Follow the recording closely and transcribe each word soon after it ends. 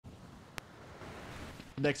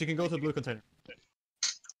Next, you can go to the blue container.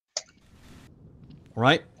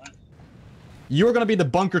 Alright? You're gonna be the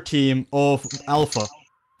bunker team of Alpha.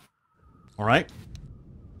 Alright?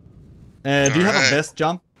 Do you have a vest,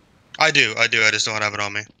 John? I do, I just don't have it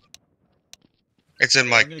on me. It's in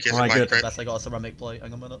my crate. Best I got a ceramic plate.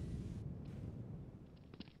 Hang on a minute.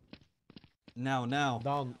 Now.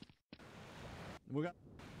 Down. We got...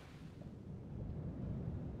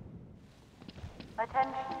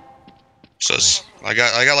 Attention. So I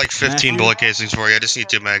got like 15 bullet casings for you. I just need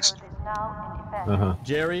 2 mags.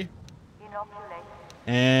 Jerry.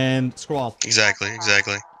 And Squall. Exactly.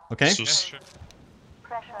 Okay? So,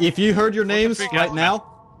 If you heard your names right now,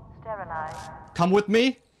 come with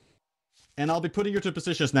me, and I'll be putting you to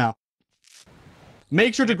positions now.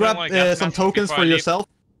 Make sure to grab some tokens for yourself,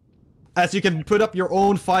 as you can put up your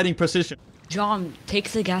own fighting position. John, take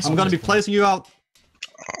the gas. I'm gonna be placing you out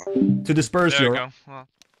to disperse you. There you go. Well.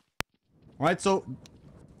 Alright, so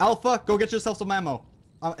Alpha, go get yourself some ammo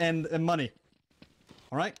and money.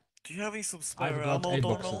 Alright? Do you have any some spare ammo,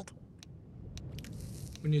 Donald?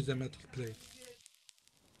 We need the metal plate.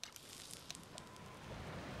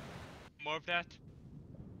 More of that.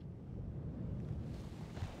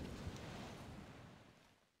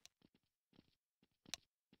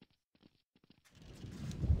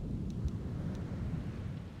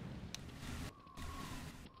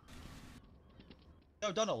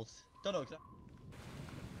 No, Donald.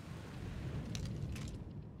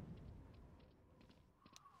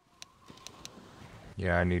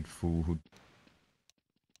 Yeah, I need food.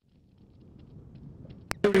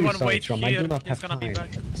 Everyone wait here, he's gonna be back.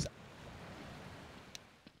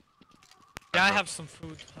 Yeah, I have some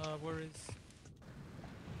food. Where is...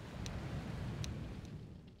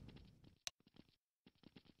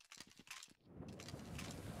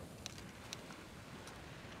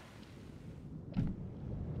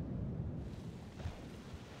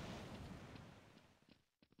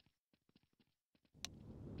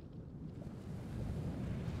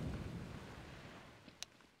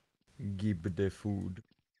 Give the food.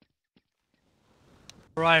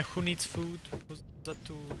 Right, who needs food? Was that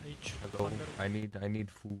to H? Hello, I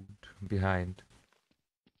need food behind.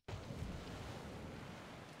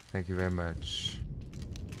 Thank you very much.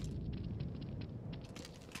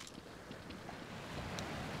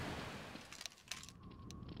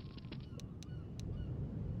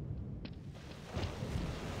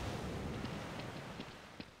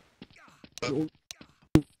 Load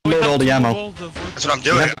all the ammo. that's what I'm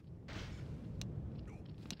doing.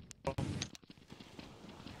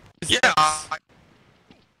 Yeah.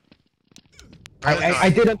 I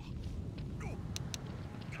didn't.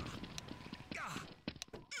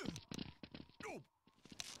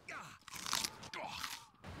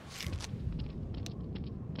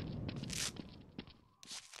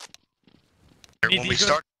 When we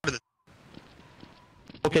start.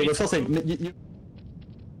 Okay, let's all say you...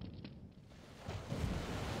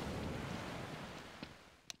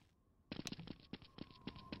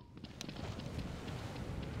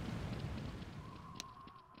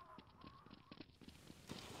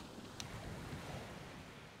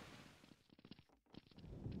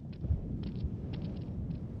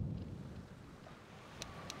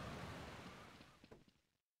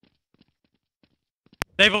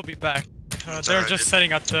 They will be back. They're just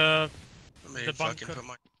setting at the bunker.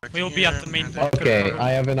 We will be at the main bunker. Okay,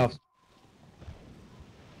 I have enough.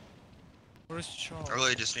 Where is Charles? I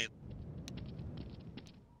really just need.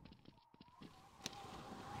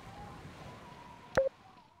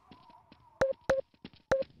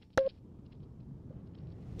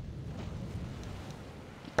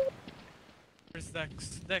 Where's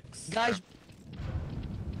Dex? Dex. Guys,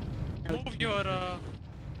 Move your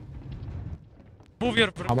Move your...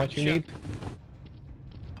 how much you need?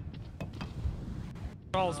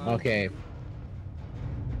 Charles, move. Okay.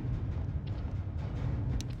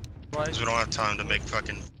 Right. Because we don't have time to make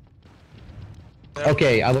fucking.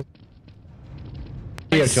 Okay, I will.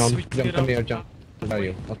 Here, John. We can Come get here, out. John. Where are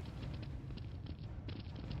you? Okay.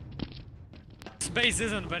 Space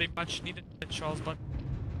isn't very much needed, Charles, but...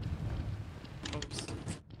 Oops.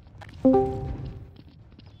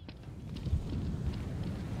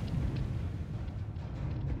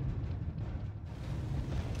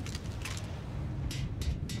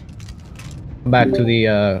 Back to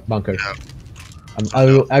the bunker. Yeah.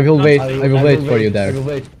 I will wait. I will wait for you there.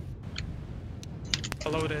 Loaded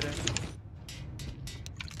in.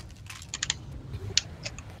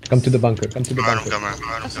 Come to the bunker. Come to the I don't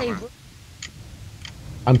bunker. come here.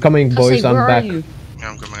 I'm coming, boys. I'm back. Yeah,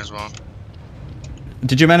 I'm coming as well.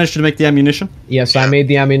 Did you manage to make the ammunition? Yes, I made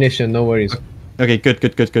the ammunition. No worries. Okay, good.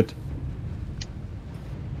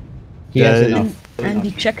 He has enough.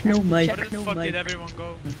 Andy, check no mic. Where the fuck did everyone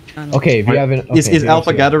go? Okay, we have an. Okay, Is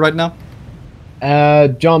Alpha gathered right now?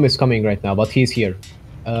 Jom is coming right now, but he's here.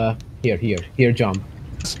 Here, Jom.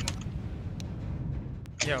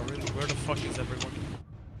 Yeah, really, where the fuck is everyone?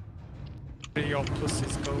 Where your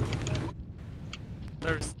pussies go?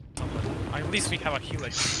 There's somebody. At least we have a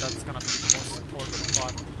helix. That's gonna be the most important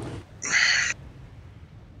part.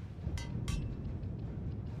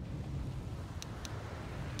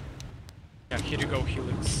 Yeah, here you go,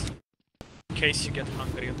 helix. In case you get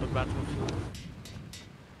hungry on the battlefield.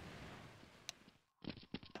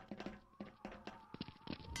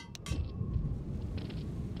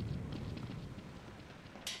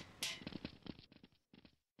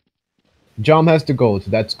 Jom has the gold,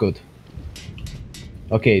 that's good.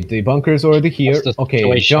 Okay, the bunker is already here. Okay,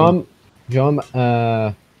 Jom,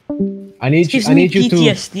 I need you to.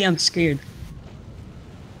 PTSD, I'm scared.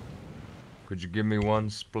 Could you give me one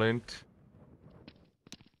splint?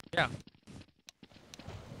 Yeah.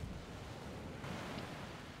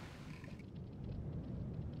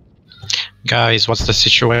 Guys, what's the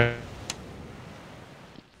situation?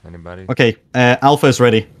 Anybody? Okay, Alpha is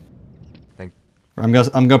ready. I'm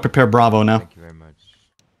gonna prepare Bravo now. Thank you very much.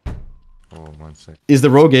 Oh, 1 sec. Is the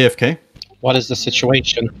rogue AFK? What is the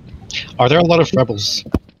situation? Are there a lot of rebels?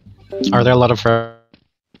 Are there a lot of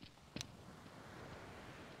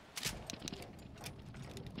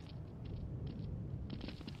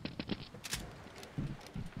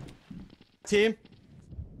Team,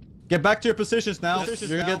 get back to your positions now.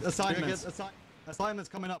 You're gonna get assignments. Assignments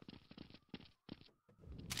coming up.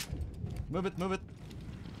 Move it, move it.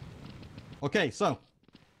 Okay, so.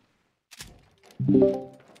 We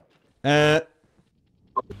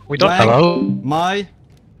don't. Wang, Hello? Mai,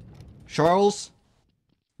 Charles,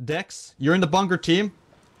 Dex, you're in the bunker team.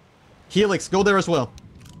 Helix, go there as well.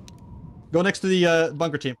 Go next to the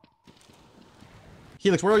bunker team.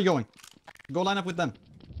 Helix, where are you going? Go line up with them.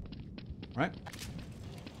 Right?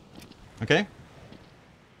 Okay.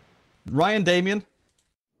 Ryan, Damien,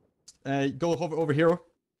 go over here.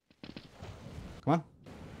 Come on.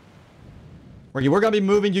 Okay, we're gonna be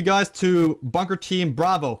moving you guys to Bunker Team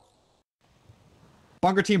Bravo.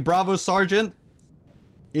 Bunker Team Bravo Sergeant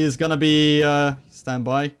is gonna be, stand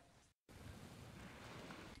by.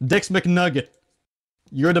 Dex McNugget.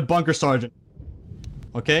 You're the Bunker Sergeant.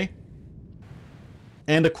 Okay?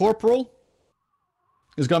 And the Corporal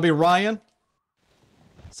is gonna be Ryan.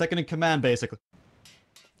 Second in command, basically.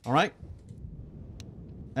 Alright?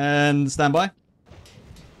 And stand by.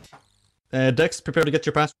 Dex, prepare to get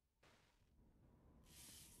your pass.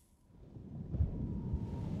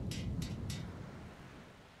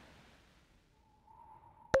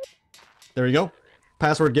 There you go.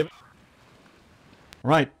 Password given.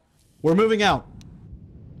 Alright. We're moving out.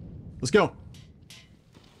 Let's go.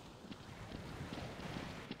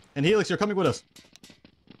 And Helix, you're coming with us.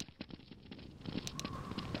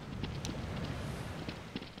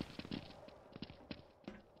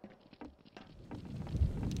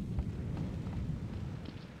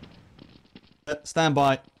 Stand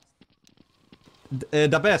by.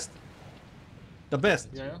 The best. The best.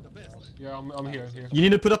 Yeah. Yeah, I'm here. You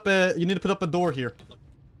need to put up a door here.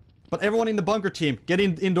 But everyone in the bunker team, get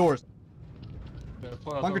indoors. Yeah,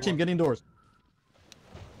 bunker team, get indoors.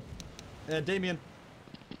 Damien.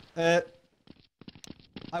 I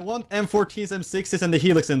want M14s, M6s, and the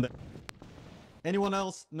Helix in there. Anyone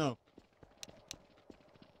else? No.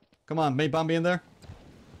 Come on, May Bomb be in there.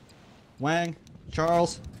 Wang,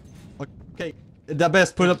 Charles. Okay, the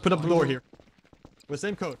best. Put up a door here. With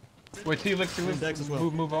same code. Wait, Helix, as well.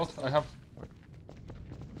 move out. I have.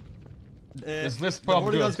 Is this the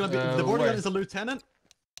Vortigaunt's gonna be. The Vortigaunt is a lieutenant.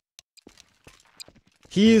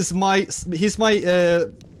 He's my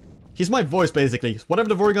voice basically. Whatever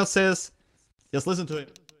the Vortigaunt says, just listen to him.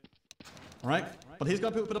 All right, but he's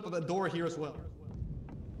gonna put up a door here as well.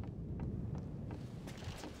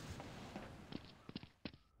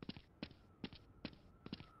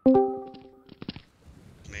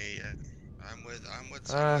 I'm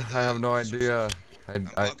with. I have no idea. I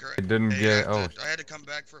didn't get. Oh. I had to come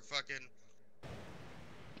back for fucking.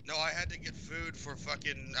 No, I had to get food for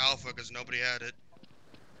fucking Alpha because nobody had it.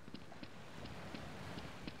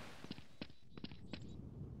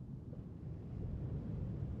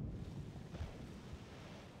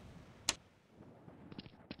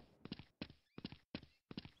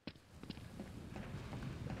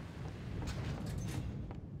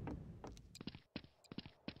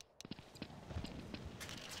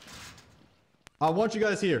 I want you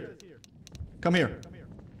guys here. Come here.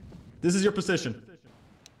 This is your position.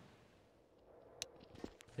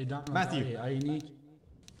 Hey, Matthew. I need,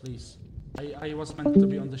 please. I was meant to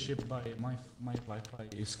be on the ship by my Wi-Fi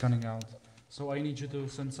is cutting out, so I need you to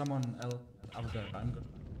send someone else out there.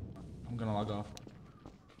 I'm gonna log off.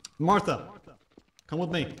 Martha, come with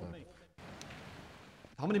me.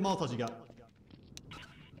 How many Molotovs you got?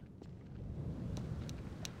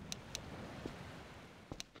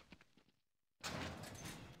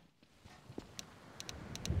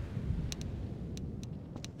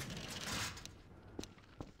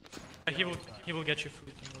 He will get you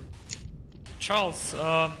food. Don't worry. Charles,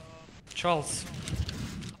 Charles,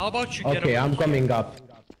 how about you get Okay, I'm coming up.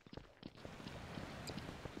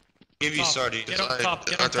 Give you sardines. Get on top,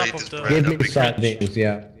 get on After I top eat of this the... bread, Give me sardines,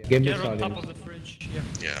 yeah. Give me Get on top sardines. of the fridge. Yeah,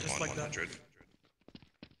 Yeah, I'm just on like 100. that.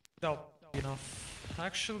 No, enough.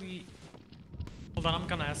 Actually, hold on, I'm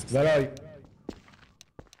gonna ask. Where are you?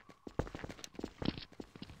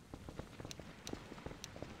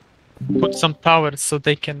 Put some towers so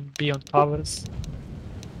they can be on towers.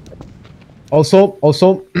 Also,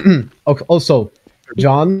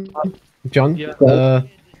 John, Yeah.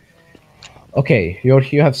 okay,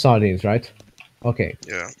 you have sardines, right? Okay.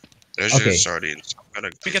 Yeah. There's Okay. your sardines.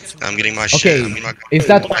 I'm getting my shit. Okay, is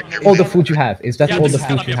that all the food you have? Is that all the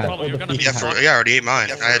food you have? Yeah, I already ate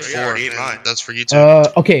mine. I had 4. That's for you too.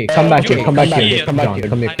 Okay, come back here, come back here, John,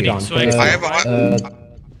 come here, John. I have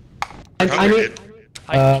I need,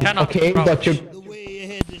 okay, but you're...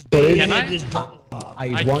 Can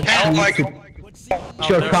I want you to...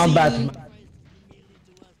 Your combat...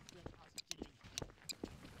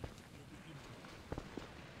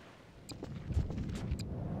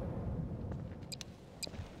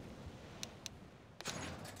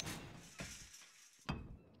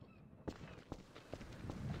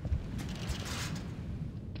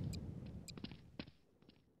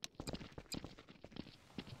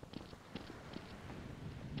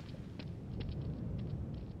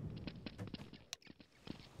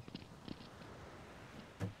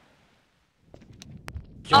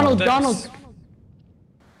 Donald!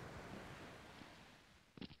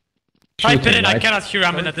 Type it in, him, I right? cannot hear,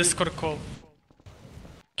 I'm in a Discord call.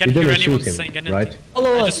 Can't You hear didn't anyone shoot him, saying anything. right?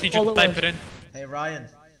 I just need you to type it in. Hey Ryan.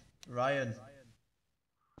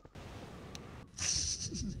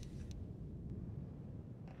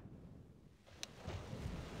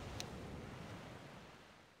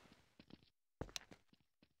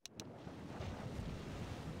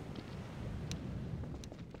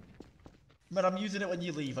 Man, I'm using it when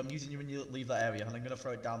you leave. I'm using you when you leave that area, and I'm gonna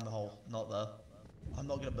throw it down the hole, not there. I'm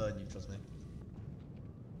not gonna burn you, trust me.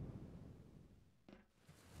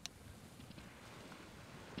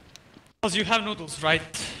 Because you have noodles, right?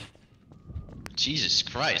 Jesus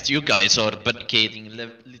Christ, you guys are barricading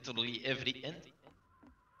literally every end.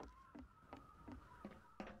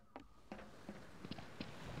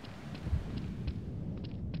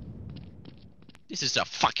 This is a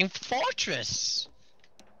fucking fortress!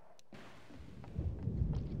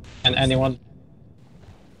 And anyone?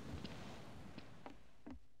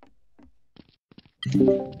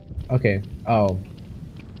 Okay, oh.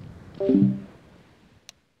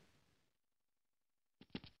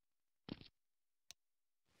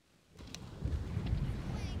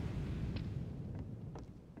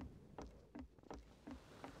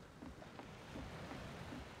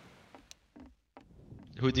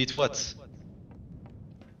 Who did what?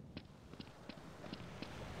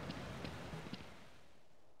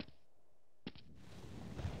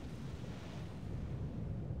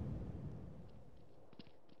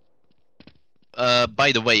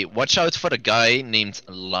 By the way, watch out for a guy named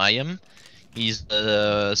Liam. He's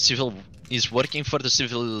he's working for the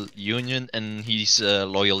civil union and he's a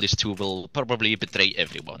loyalist who will probably betray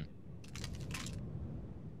everyone.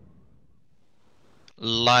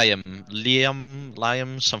 Liam,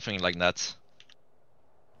 something like that.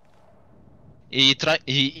 He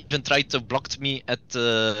even tried to block me at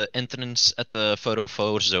the entrance at the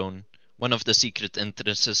 404 zone, one of the secret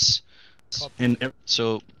entrances.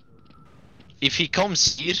 So, if he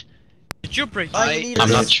comes here, did you break? I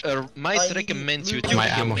might recommend you to my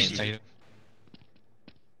kill ammo me. stayed.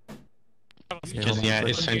 Because yeah,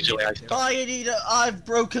 essentially I've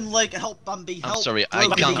broken leg. Help, Bambi. Help. I'm sorry, I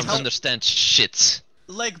Bambi, can't help. understand shit.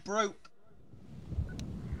 Leg broke.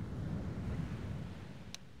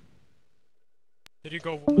 There you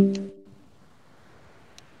go, woman.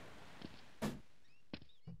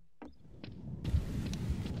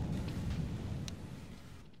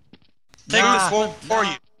 Take this for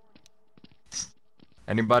you.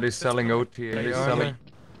 Anybody selling OTA?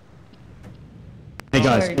 Hey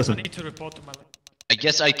guys, I listen. need to report to my... I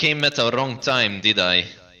guess I came at the wrong time, did I?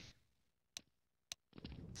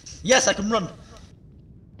 Yes, I can run.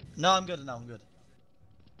 No, I'm good.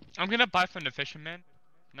 I'm gonna buy from the fisherman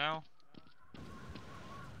now.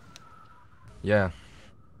 Yeah.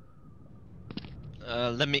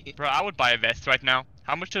 Let me. Bro, I would buy a vest right now.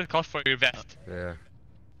 How much does it cost for your vest? Yeah.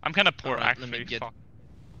 I'm kind of poor Alright, let actually. me get- Fuck.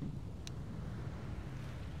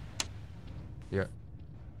 Yeah.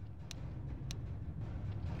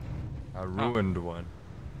 I ruined one.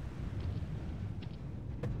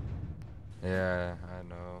 Yeah, I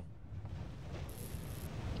know.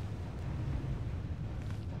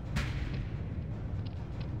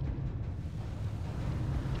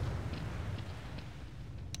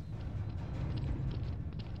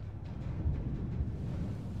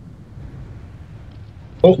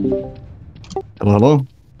 Oh. Hello, hello.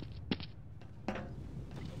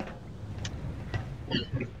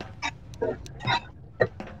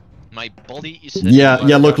 My body is. Yeah,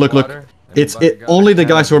 yeah. Look. It's only the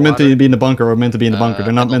guys who are meant to be in the bunker are meant to be in the bunker.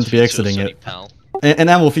 They're not meant to be exiting it. And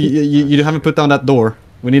Amwolf, you haven't put down that door.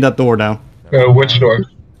 We need that door down. Which door?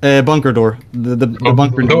 Bunker door. The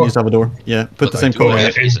bunker door? needs to have a door. Yeah, put the same code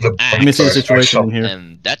in. Let me see the situation in here.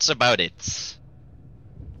 And that's about it.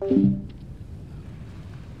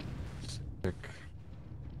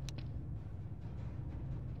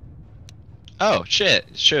 Oh shit!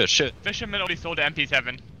 Sure. Fisherman only sold the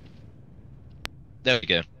MP7. There we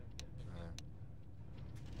go.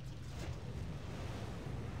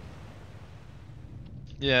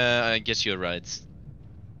 Yeah, I guess you're right.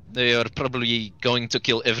 They are probably going to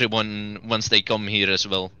kill everyone once they come here as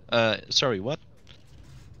well. Sorry, what?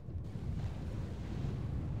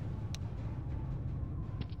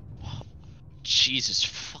 Jesus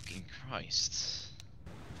fucking Christ.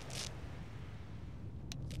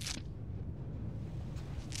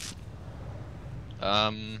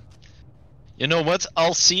 You know what?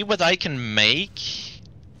 I'll see what I can make.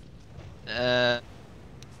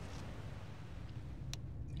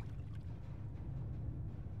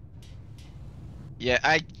 Yeah,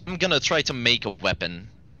 I'm gonna try to make a weapon.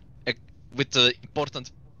 With the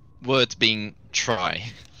important word being try.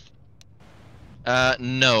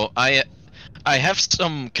 No, I have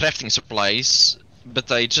some crafting supplies,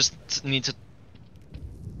 but I just need to...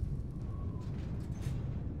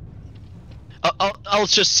 I'll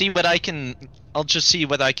just see what I can... I'll just see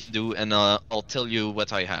what I can do, and I'll tell you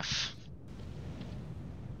what I have.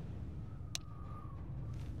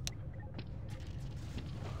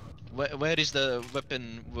 Where is the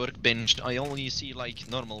weapon workbench? I only see like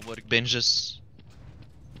normal workbenches.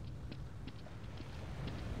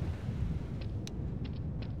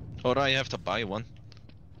 Or I have to buy one.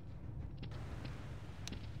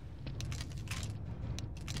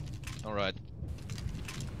 Alright.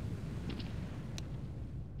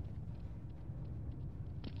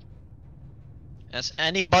 Has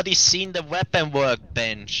anybody seen the weapon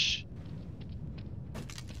workbench?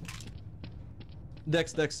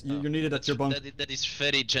 Dex, you're needed at your bunk. That is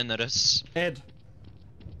very generous. Ed,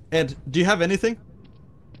 do you have anything?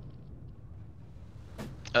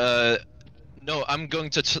 No, I'm going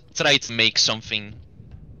to try to make something.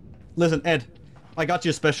 Listen, Ed, I got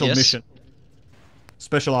you a special mission.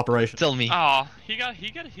 Special operation. Tell me. Oh, he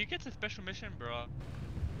gets a special mission, bro.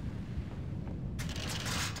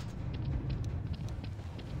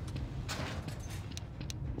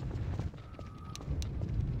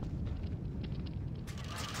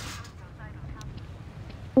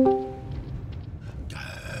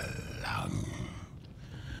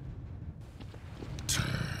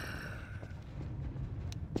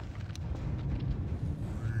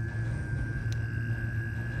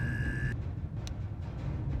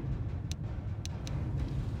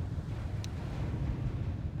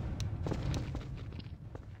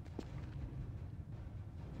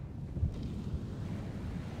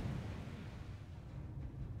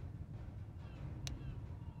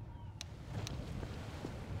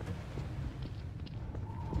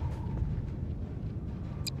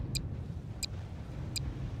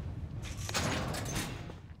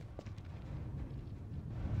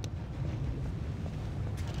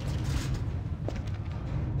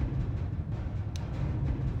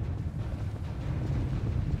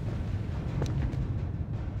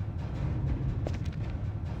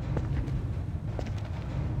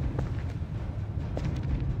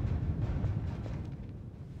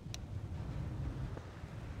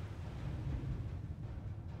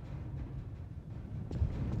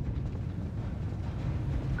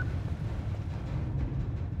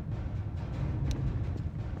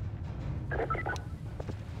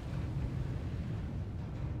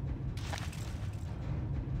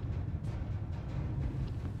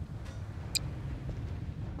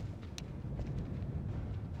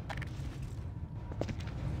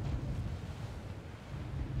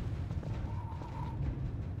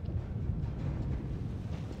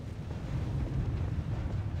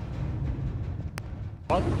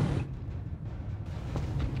 What?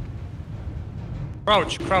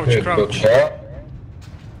 Crouch, crouch, Hit crouch. the car.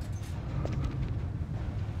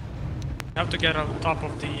 You have to get on top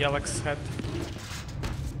of the Alex head.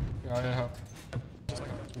 Yeah, I have.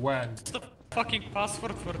 When? What's the fucking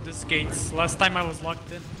password for this gates? Last time I was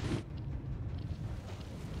logged in.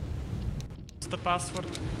 What's the password?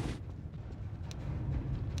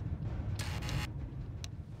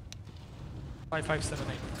 Five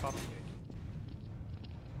 578. Copy.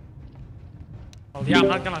 Well, yeah, I'm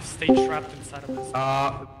not gonna stay trapped inside of this.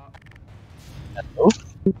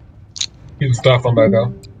 You can start from that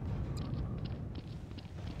down.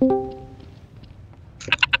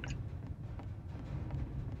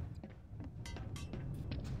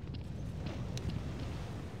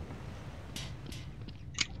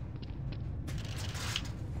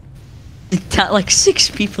 That like 6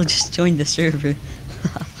 people just joined the server.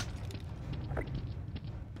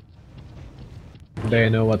 They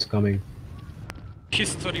know what's coming.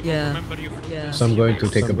 History will Yeah. remember you for Yeah. this. So I'm going to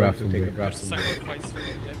take a breath. Sacrifice for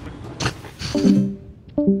the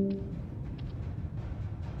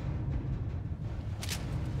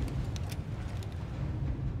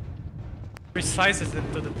Resizes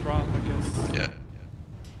it to the prom, I guess. Yeah.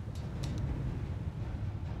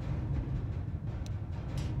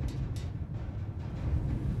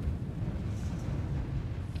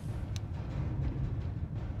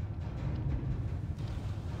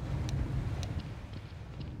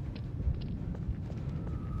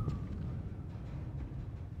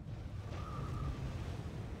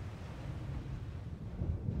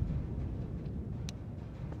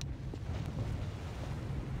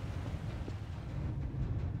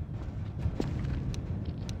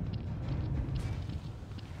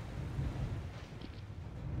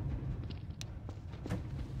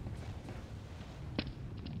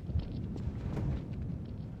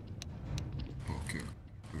 Okay.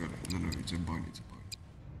 I got it. No, it's a bug, it's a bug.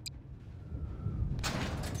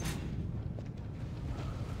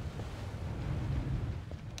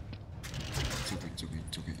 It's okay, it's okay,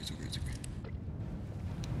 it's okay, it's okay, it's okay.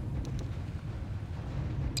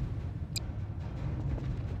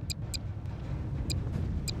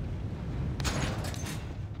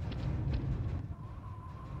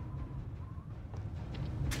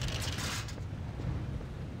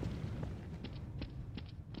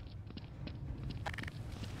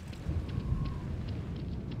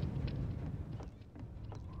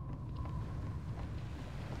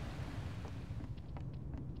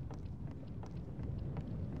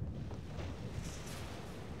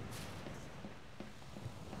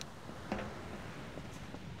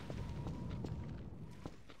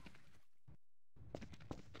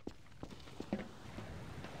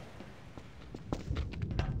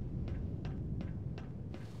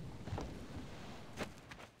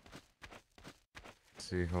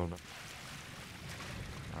 See, hold on.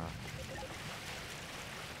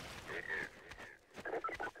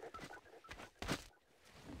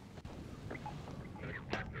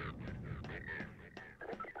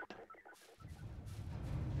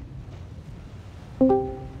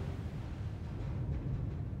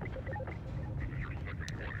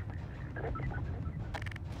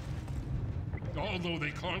 Although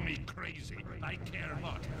they call me crazy, I care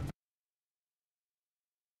not.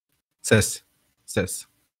 Ses.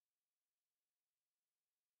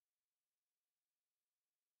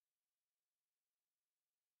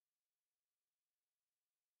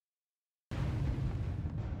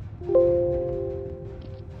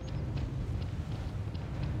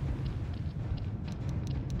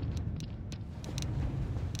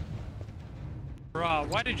 Bruh,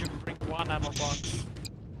 why did you bring one ammo box?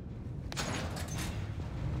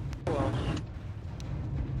 Well.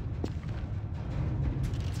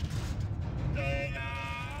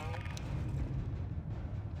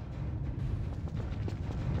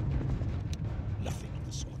 Nothing of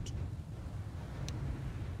the sort.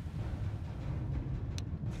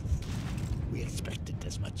 We expected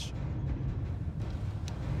as much.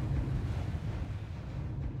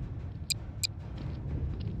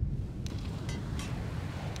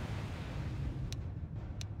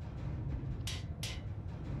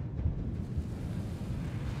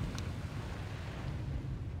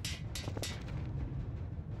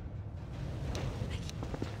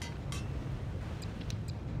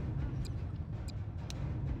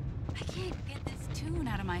 I can't get this tune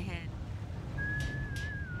out of my head.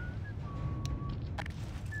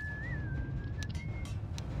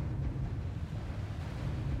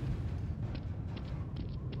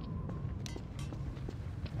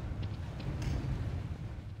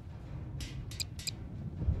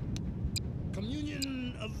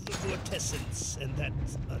 Communion of the vortessence, and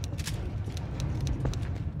that's other.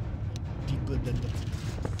 deeper than the pool.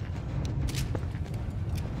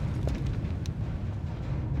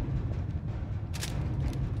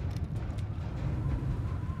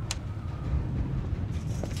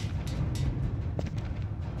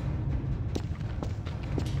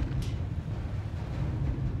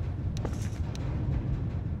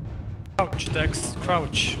 Crouch, Dex,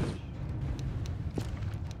 crouch.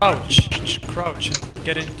 Crouch, crouch, and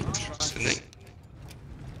get into the trunk.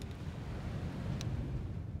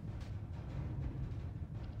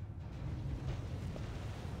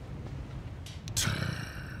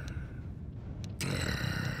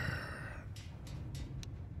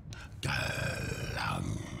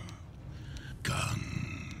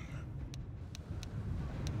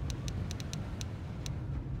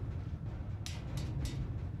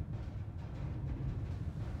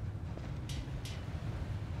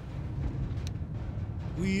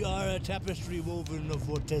 We are a tapestry woven of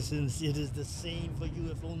vortessence. It is the same for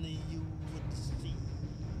you if only you would see.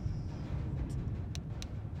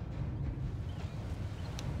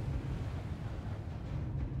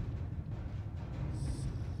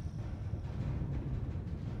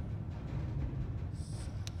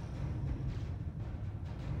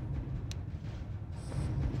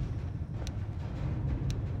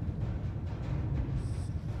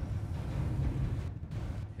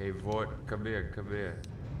 Hey Vort, come here, come here.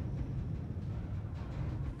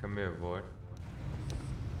 Come here, Vort.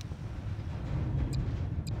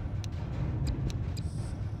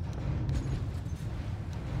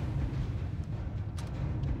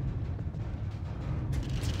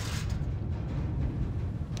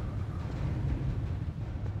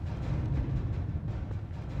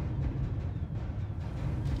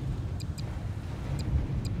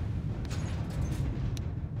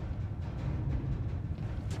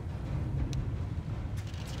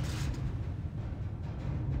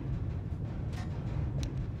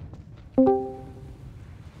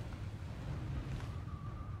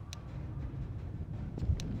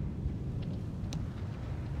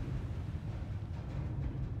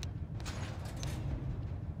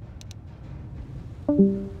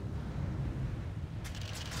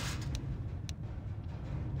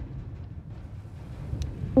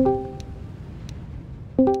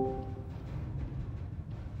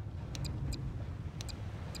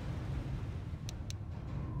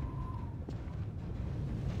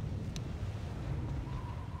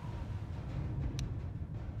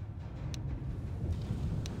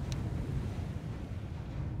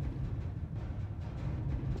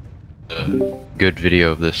 Good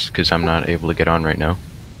video of this because I'm not able to get on right now.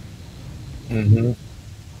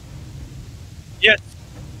 Yes.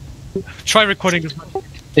 Try recording as much.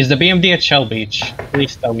 Is the BMD at Shell Beach?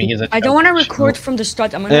 Please tell me he's at I don't want to record from the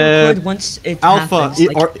start. I'm gonna record once it Alpha, happens.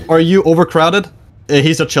 Like... are you overcrowded?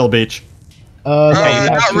 He's at Shell Beach. No, we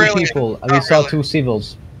have not two really. people. We saw two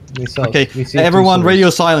civils. We see everyone, two radio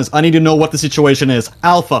civils. silence. I need to know what the situation is.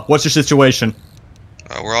 Alpha, what's your situation?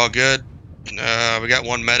 We're all good. We got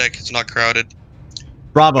one medic. It's not crowded.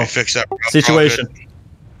 Bravo. We fixed that. We're all Situation. good.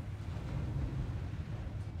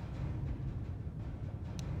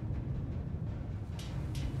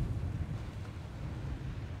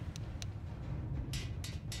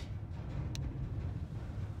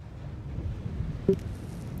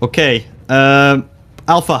 Okay.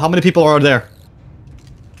 Alpha, how many people are there?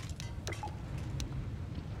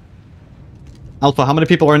 Alpha, how many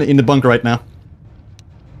people are in the bunker right now?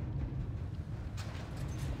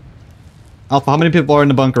 Alpha, how many people are in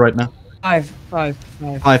the bunker right now? Five.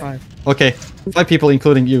 Okay, 5 people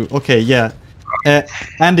including you. Okay, yeah.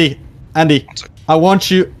 Andy, I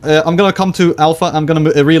want you. I'm gonna come to Alpha. I'm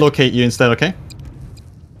gonna relocate you instead. Okay.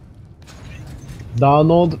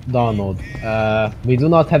 Donald. We do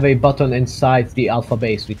not have a button inside the Alpha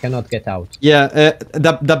base. We cannot get out. Yeah.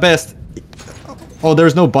 The best. Oh,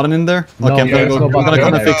 there's no button in there? No, okay, I'm gonna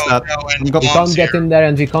come and fix that. We can't get in there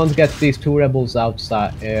and we can't get these 2 rebels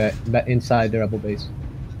outside, inside the rebel base.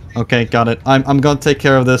 Okay, got it. I'm gonna take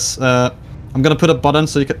care of this. I'm gonna put a button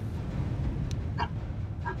so you can...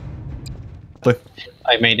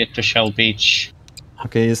 I made it to Shell Beach.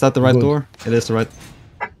 Okay, is that the right door? It is the right...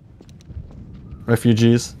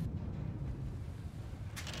 Refugees.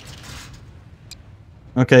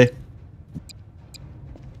 Okay.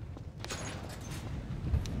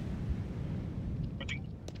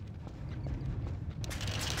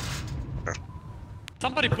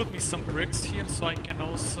 Somebody put me some bricks here so I can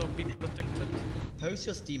also be protected. Post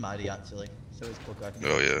your Steam ID actually, so it's quicker. I can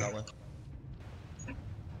Oh, get it yeah. that way.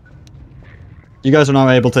 You guys are now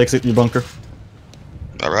able to exit your bunker.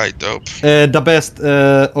 Alright, dope. The best...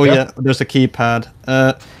 oh yeah, there's a keypad.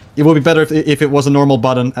 it would be better if it was a normal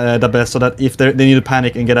button, the best, so that if they need to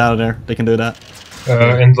panic and get out of there, they can do that.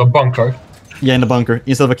 In the bunker? Yeah, in the bunker,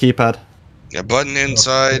 instead of a keypad. Yeah, button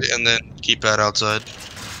inside and then keypad outside.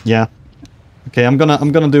 Yeah. Okay, I'm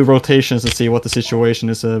gonna do rotations and see what the situation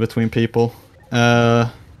is between people.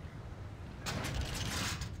 I'm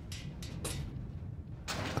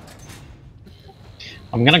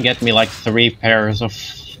gonna get me like 3 pairs of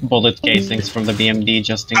bullet casings from the BMD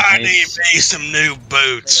just in case. I need me some new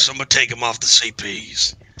boots. I'm gonna take them off the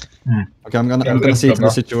CPs. Okay, I'm gonna see the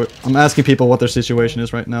situation. I'm asking people what their situation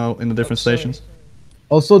is right now in the different stations.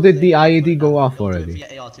 Also, did the IED go off already?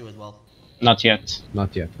 AR2 as well. Not yet.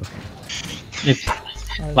 Not yet. Okay.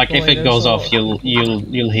 Like if it goes off, you'll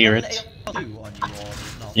hear it.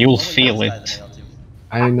 You'll feel it.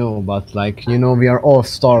 I know, but like you know, we are all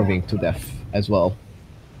starving to death as well.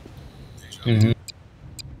 Mm-hmm.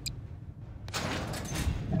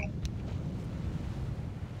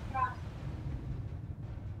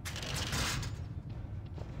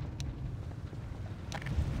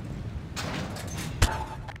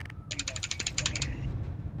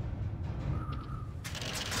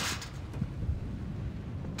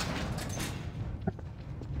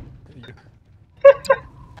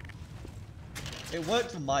 It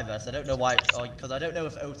worked for my vest. I don't know why. Because I don't know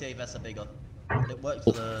if OTA vests are bigger. But it worked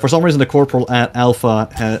for the. For some reason, the corporal at Alpha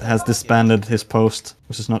has disbanded his post,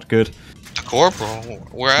 which is not good. The corporal?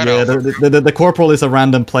 We're at Yeah, Alpha. the corporal is a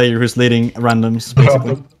random player who's leading randoms,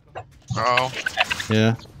 basically. Oh.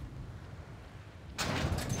 Yeah.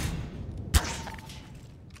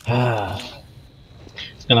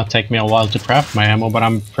 It's gonna take me a while to craft my ammo, but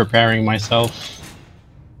I'm preparing myself.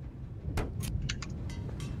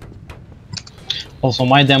 Also,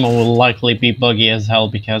 my demo will likely be buggy as hell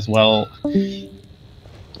because, well,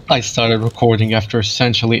 I started recording after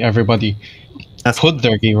essentially everybody put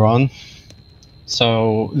their gear on,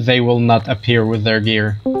 so they will not appear with their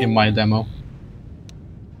gear in my demo.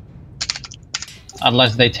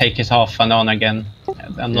 Unless they take it off and on again.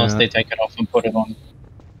 Unless they take it off and put it on.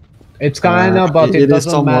 It's kinda, but it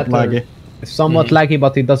doesn't matter. Laggy. It's somewhat laggy,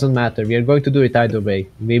 but it doesn't matter. We are going to do it either way.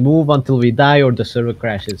 We move until we die or the server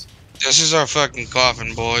crashes. This is our fucking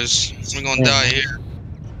coffin, boys. We're gonna die here.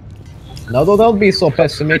 No, don't be so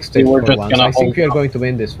pessimistic for just once. gonna I think hold we are going to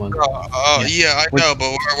win this one. Yeah, I know,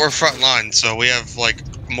 but we're front line, so we have like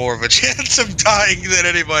more of a chance of dying than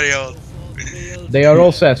anybody else. They are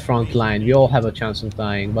also at front line. We all have a chance of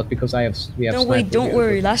dying, but because we have. No, wait, don't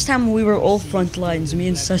worry. Last time we were all front lines, me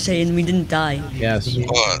and Sashay, and we didn't die. Yes. Yeah,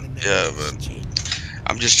 but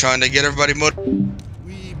I'm just trying to get everybody motivated.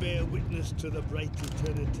 We bear witness to the bright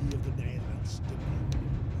eternity of the daylight's demands.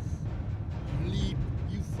 You leap,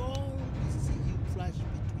 you fall, we see you flash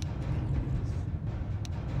between the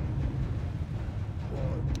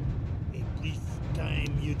For a brief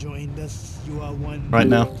time you joined us, you are one. Right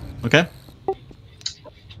now. Okay?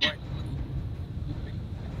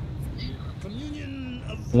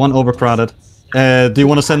 One overcrowded. Do you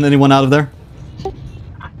want to send anyone out of there?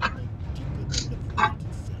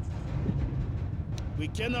 We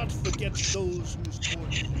cannot forget those whose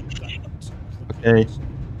torch we got. Okay.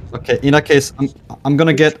 Okay, in that case, I'm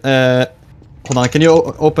gonna get, hold on, can you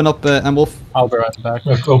open up, Wolf? I'll be right back.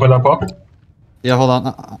 Let's open up. Yeah, hold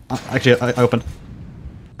on. Actually, I opened.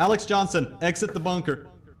 Alex Johnson, exit the bunker.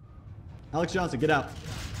 Alex Johnson, get out.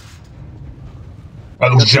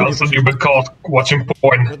 Alex Johnson, you've been caught watching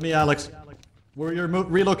porn. With me, Alex. You're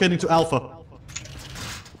relocating to Alpha.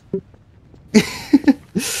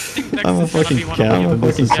 I'm a fucking captain.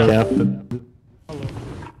 This is captain.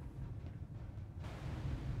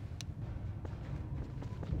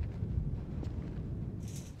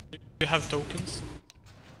 You have tokens?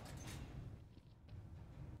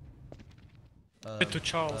 To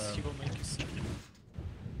Charles, he will make you see.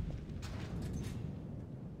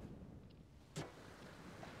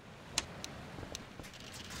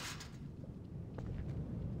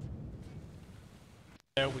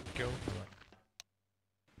 There we go.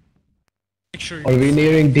 Make sure Are we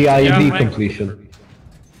nearing the IED completion?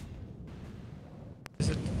 Is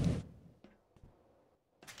it?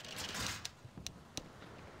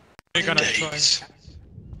 We're gonna try.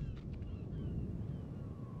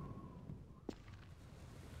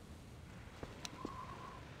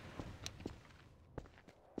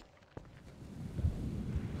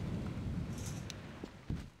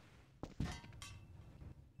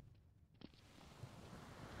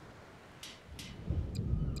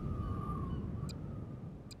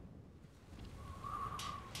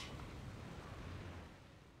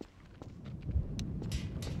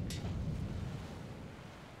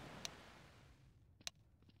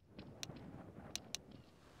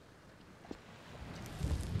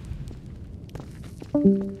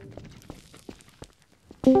 Unity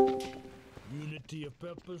of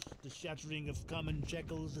purpose, the shattering of common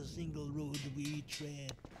shackles, a single road we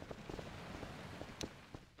tread.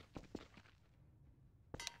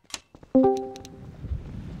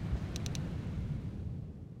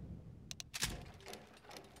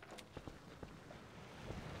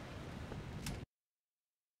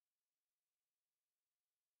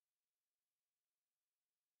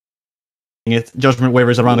 Judgment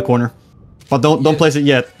waiver is around the corner, but don't place it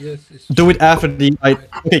yet. Yes, do it after the.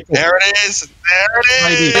 Okay, cool. There it is. There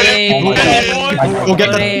it is. Go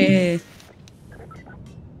get that.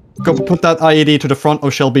 Go put that IED to the front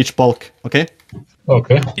of Shell Beach bulk. Okay.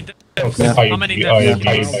 Okay. Yeah. How many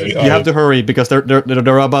deaths? You have to hurry because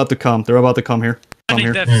they're about to come. They're about to come here. How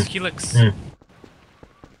many deaths? Helix.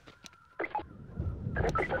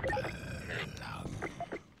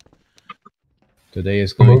 Today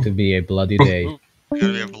is going to be a bloody day. It's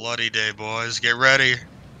gonna be a bloody day, boys. Get ready.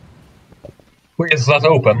 Wait, is that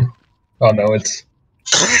open? Oh no, it's...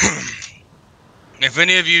 If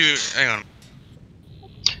any of you... Hang on.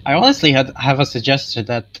 I honestly have a suggestion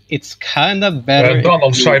that it's kind of better.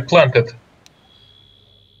 Donald's side planted.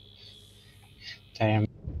 Damn.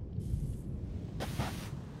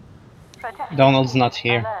 Donald's not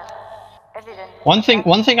here. One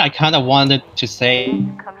thing I kind of wanted to say.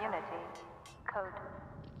 Community. Code.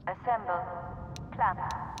 Assemble. Clamp.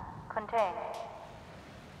 Contain.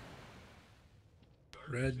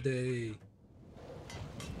 Red day.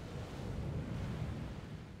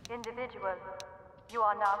 Individual. You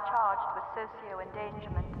are now charged with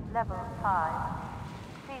socio-endangerment level 5.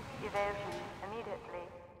 Cease evasion immediately.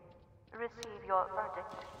 Receive your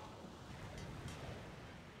verdict.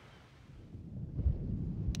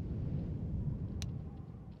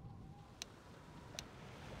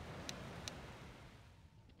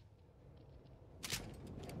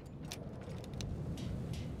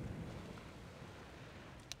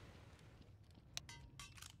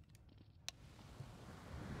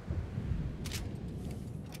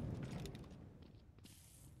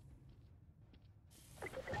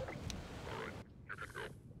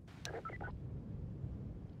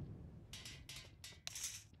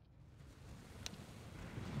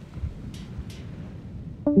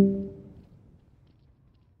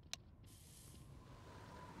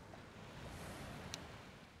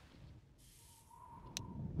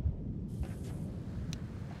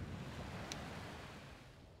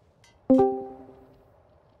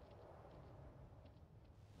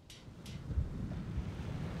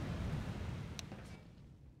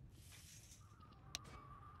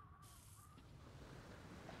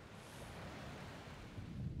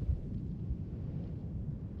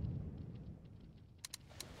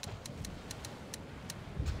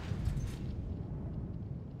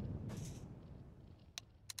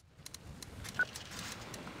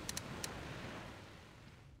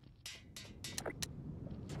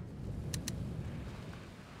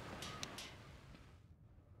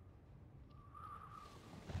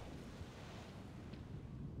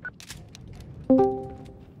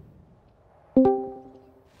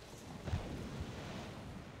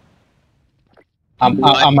 I'm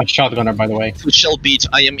a shotgunner, by the way. To Shell Beach,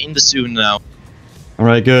 I am in the zone now.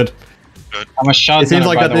 Alright, good. I'm a shotgunner. It seems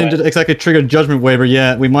like that didn't exactly trigger Judgment Waiver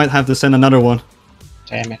yet. We might have to send another one.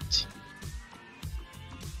 Damn it.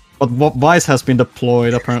 But Vice has been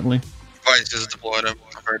deployed, apparently. Vice is deployed, I've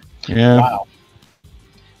heard. Yeah. Wow.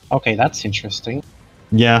 Okay, that's interesting.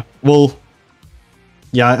 Yeah, well...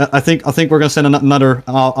 Yeah, I think we're gonna send another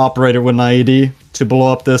operator with an IED to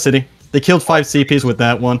blow up the city. They killed 5 CPs with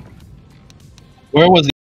that one. Where was the